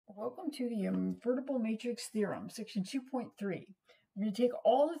Welcome to the invertible matrix theorem, section 2.3. We're going to take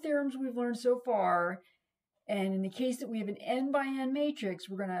all the theorems we've learned so far, and in the case that we have an n by n matrix,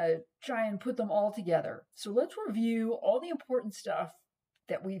 we're going to try and put them all together. So let's review all the important stuff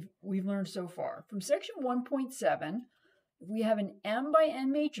that we've learned so far. From section 1.7, if we have an m by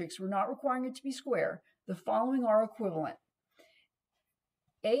n matrix, we're not requiring it to be square. The following are equivalent.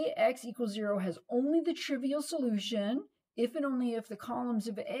 Ax equals 0 has only the trivial solution if and only if the columns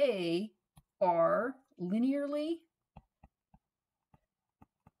of A are linearly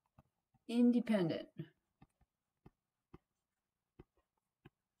independent.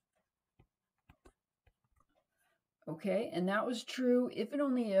 Okay, and that was true if and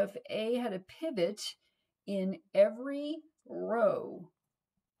only if A had a pivot in every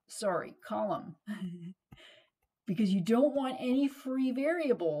column. Because you don't want any free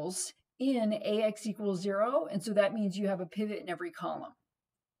variables in Ax equals 0, and so that means you have a pivot in every column.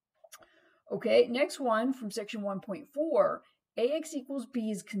 Okay, next one from section 1.4, Ax equals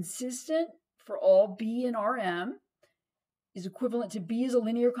b is consistent for all b in Rm, is equivalent to b is a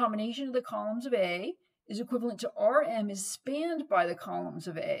linear combination of the columns of A, is equivalent to Rm is spanned by the columns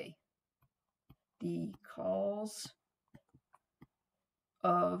of A. The cols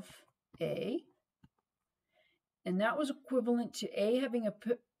of A. And that was equivalent to A having a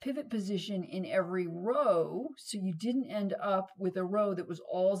pivot position in every row, so you didn't end up with a row that was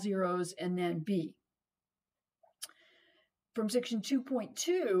all zeros and then B. From section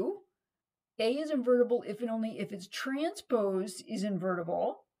 2.2, A is invertible if and only if its transpose is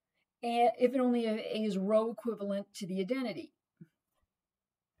invertible, and if and only if A is row equivalent to the identity.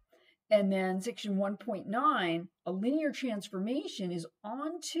 And then section 1.9, a linear transformation is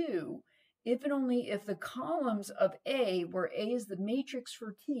onto if and only if the columns of A, where A is the matrix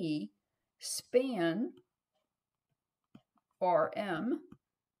for T, span Rm,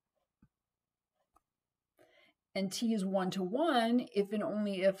 and T is 1 to 1 if and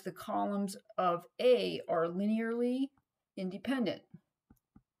only if the columns of A are linearly independent.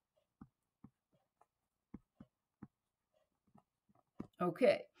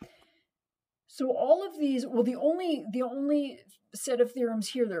 Okay. So all of these, well, the only set of theorems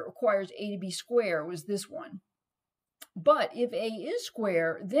here that requires A to be square was this one. But if A is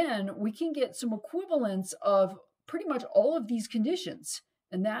square, then we can get some equivalence of pretty much all of these conditions,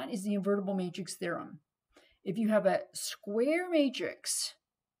 and that is the invertible matrix theorem. If you have a square matrix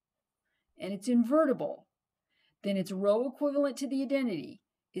and it's invertible, then it's row equivalent to the identity.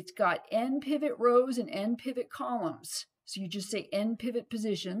 It's got n pivot rows and n pivot columns. So you just say n pivot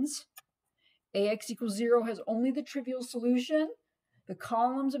positions. Ax equals 0 has only the trivial solution. The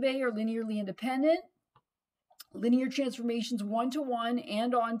columns of A are linearly independent. Linear transformations 1 to 1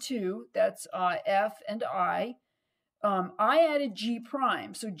 and on 2. That's F and I. I added G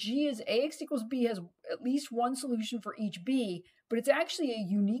prime. So G is Ax equals B has at least one solution for each B, but it's actually a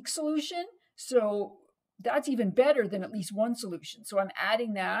unique solution. So that's even better than at least one solution. So I'm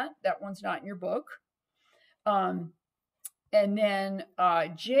adding that. That one's not in your book. And then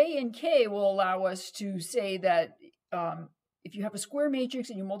J and K will allow us to say that if you have a square matrix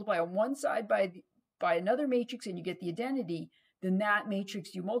and you multiply on one side by another matrix and you get the identity, then that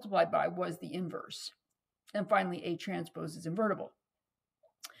matrix you multiplied by was the inverse. And finally, A transpose is invertible.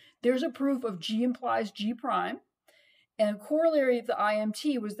 There's a proof of G implies G prime. And corollary of the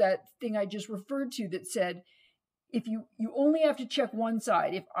IMT was that thing I just referred to that said, if you only have to check one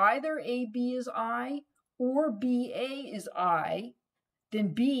side. If either AB is I or BA is I,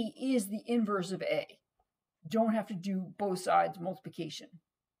 then B is the inverse of A. Don't have to do both sides multiplication.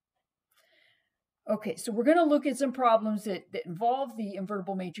 Okay, so we're going to look at some problems that involve the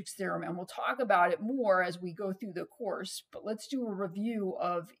invertible matrix theorem, and we'll talk about it more as we go through the course, but let's do a review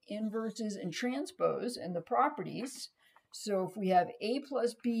of inverses and transpose and the properties. So if we have A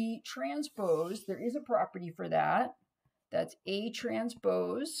plus B transpose, there is a property for that. That's A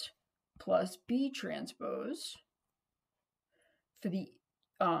transpose plus B transpose. For the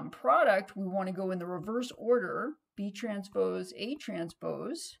product, we want to go in the reverse order, B transpose, A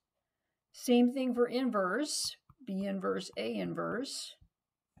transpose. Same thing for inverse, B inverse, A inverse.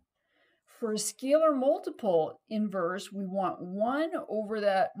 For a scalar multiple inverse, we want 1 over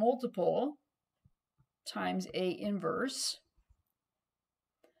that multiple times A inverse.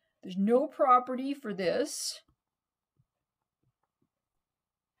 There's no property for this.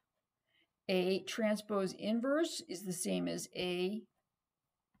 A transpose inverse is the same as A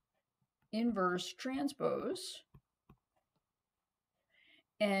inverse transpose.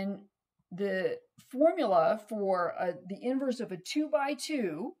 And the formula for the inverse of a 2 by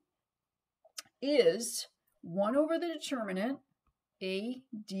 2 is 1 over the determinant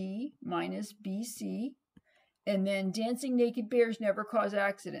AD minus BC. And then dancing naked bears never cause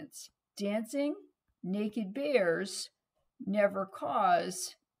accidents. Dancing naked bears never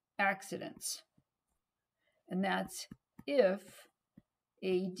cause accidents. And that's if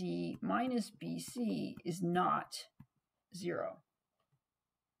AD minus BC is not 0.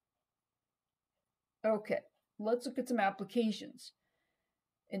 Okay, let's look at some applications.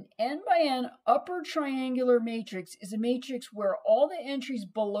 An n by n upper triangular matrix is a matrix where all the entries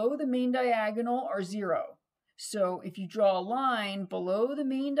below the main diagonal are 0. So if you draw a line below the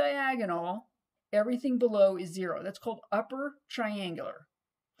main diagonal, everything below is 0. That's called upper triangular.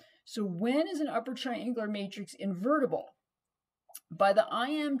 So when is an upper triangular matrix invertible? By the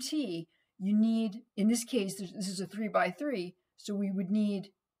IMT, you need, in this case, this is a 3 by 3, so we would need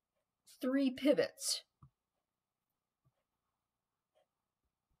 3 pivots.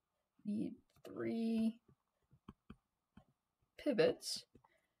 Need 3 pivots.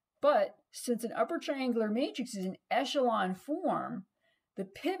 But since an upper triangular matrix is in echelon form, the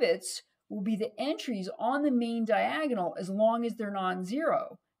pivots will be the entries on the main diagonal as long as they're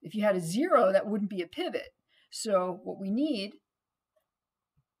non-zero. If you had a 0, that wouldn't be a pivot. So what we need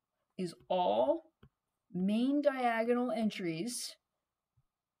is all main diagonal entries,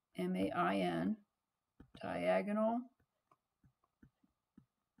 M-A-I-N, diagonal,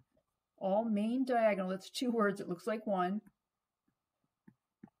 all main diagonal, that's 2 words, it looks like one,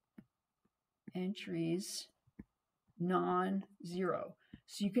 entries non-zero.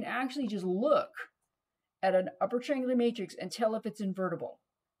 So you can actually just look at an upper triangular matrix and tell if it's invertible.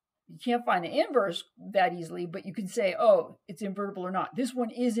 You can't find the inverse that easily, but you can say, oh, it's invertible or not. This one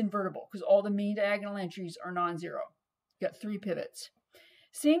is invertible because all the main diagonal entries are non-zero. You've got 3 pivots.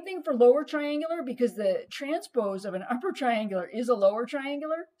 Same thing for lower triangular because the transpose of an upper triangular is a lower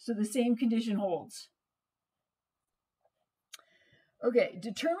triangular, so the same condition holds. Okay,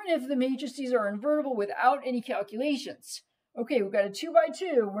 determine if the matrices are invertible without any calculations. Okay, we've got a 2 by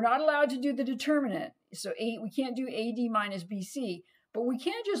 2. We're not allowed to do the determinant. So we can't do AD minus BC, but we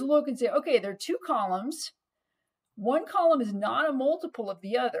can't just look and say, okay, there are 2 columns. One column is not a multiple of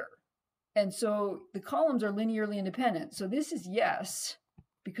the other. And so the columns are linearly independent. So this is yes,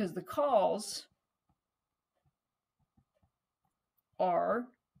 because the cols are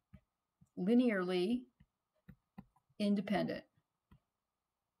linearly independent.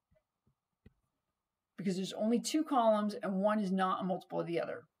 Because there's only 2 columns and one is not a multiple of the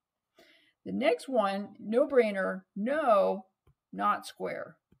other. The next one, no brainer, no, not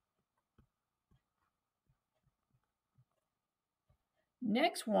square.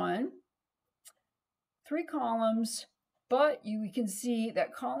 Next one, 3 columns, but we can see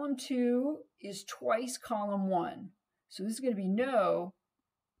that column 2 is twice column 1. So this is going to be no,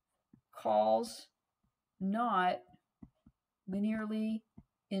 cols not linearly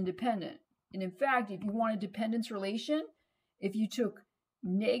independent. And in fact, if you want a dependence relation, if you took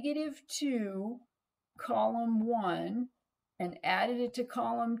 -2 column 1 and added it to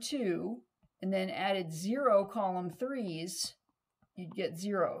column 2 and then added 0 column 3s, you'd get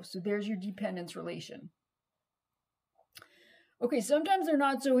 0. So there's your dependence relation. Okay, sometimes they're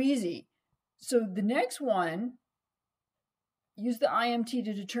not so easy. So the next one, use the IMT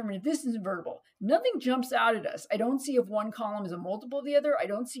to determine if this is invertible. Nothing jumps out at us. I don't see if one column is a multiple of the other. I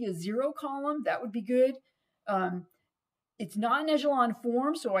don't see a 0 column. That would be good. It's not in echelon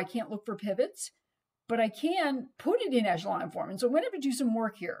form, so I can't look for pivots, but I can put it in echelon form. And so I'm going to have to do some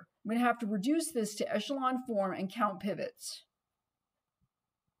work here. I'm going to have to reduce this to echelon form and count pivots.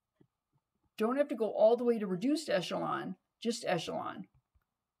 Don't have to go all the way to reduced echelon, just echelon.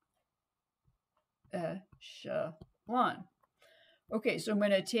 Echelon. Okay, so I'm going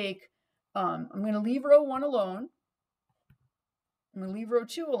to take, I'm going to leave row 1 alone. I'm going to leave row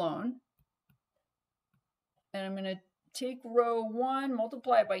 2 alone. And I'm going to take row 1,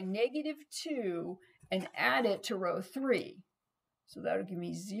 multiply it by -2, and add it to row 3. So that'll give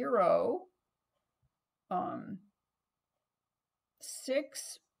me 0,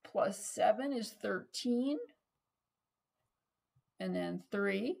 6 plus 7 is 13, and then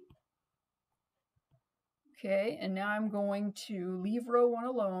 3. Okay, and now I'm going to leave row 1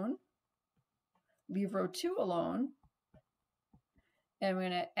 alone, leave row 2 alone, and I'm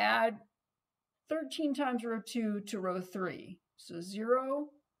going to add 13 times row 2 to row 3. So 0,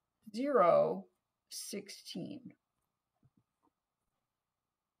 0, 16.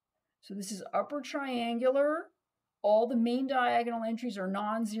 So this is upper triangular. All the main diagonal entries are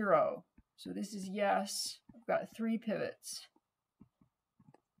non-zero. So this is yes. I've got 3 pivots.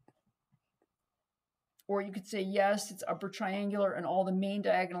 Or you could say yes, it's upper triangular and all the main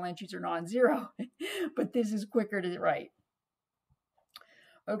diagonal entries are non-zero. But this is quicker to write.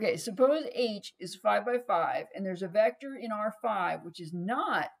 Okay, suppose H is 5 by 5, and there's a vector in R5 which is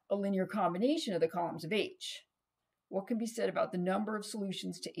not a linear combination of the columns of H. What can be said about the number of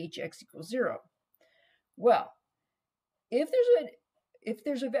solutions to Hx equals 0? Well, if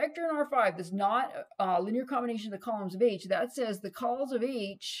there's a vector in R5 that's not a linear combination of the columns of H, that says the columns of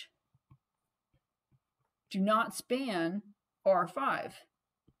H do not span R5.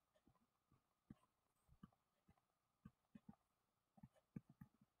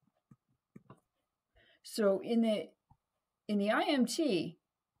 So in the IMT,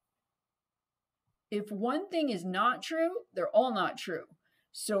 if one thing is not true, they're all not true.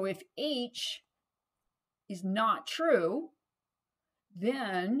 So if H is not true,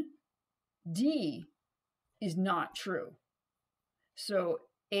 then D is not true. So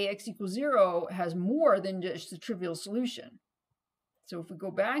AX equals 0 has more than just a trivial solution. So if we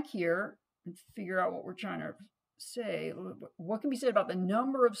go back here and figure out what we're trying to say, what can be said about the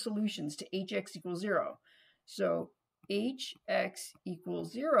number of solutions to Hx equals 0? So Hx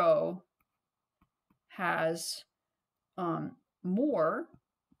equals 0 has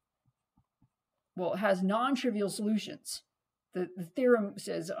has non-trivial solutions. The theorem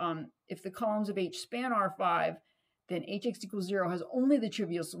says if the columns of H span R5, then Hx equals 0 has only the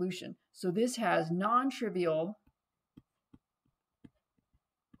trivial solution. So this has non-trivial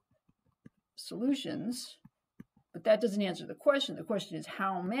solutions, but that doesn't answer the question. The question is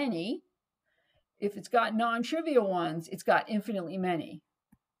how many? If it's got non-trivial ones, it's got infinitely many.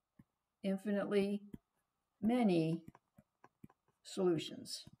 Infinitely many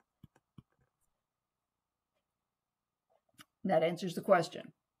solutions. And that answers the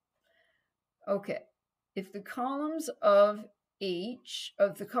question. Okay, if the columns of H,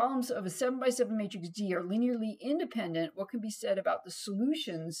 of the columns of a 7 by 7 matrix D are linearly independent, what can be said about the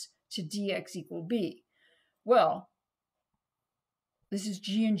solutions to dx equal b? Well, this is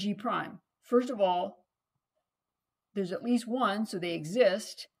G and G prime. First of all, there's at least one, so they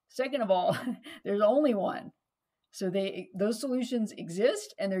exist. Second of all, there's only one. So those solutions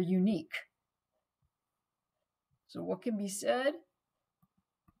exist and they're unique. So what can be said?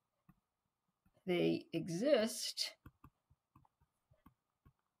 They exist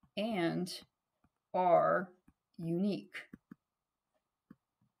and are unique.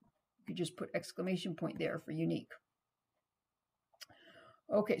 You could just put exclamation point there for unique.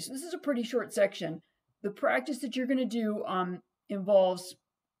 Okay, so this is a pretty short section. The practice that you're going to do involves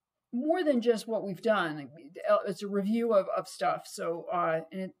more than just what we've done. It's a review of stuff. So,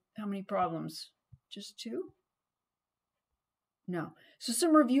 how many problems? Just 2? No. So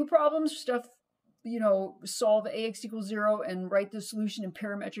some review problems, stuff, solve AX equals 0 and write the solution in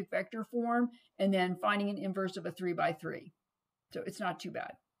parametric vector form, and then finding an inverse of a 3 by 3. So it's not too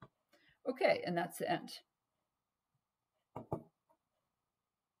bad. Okay, and that's the end.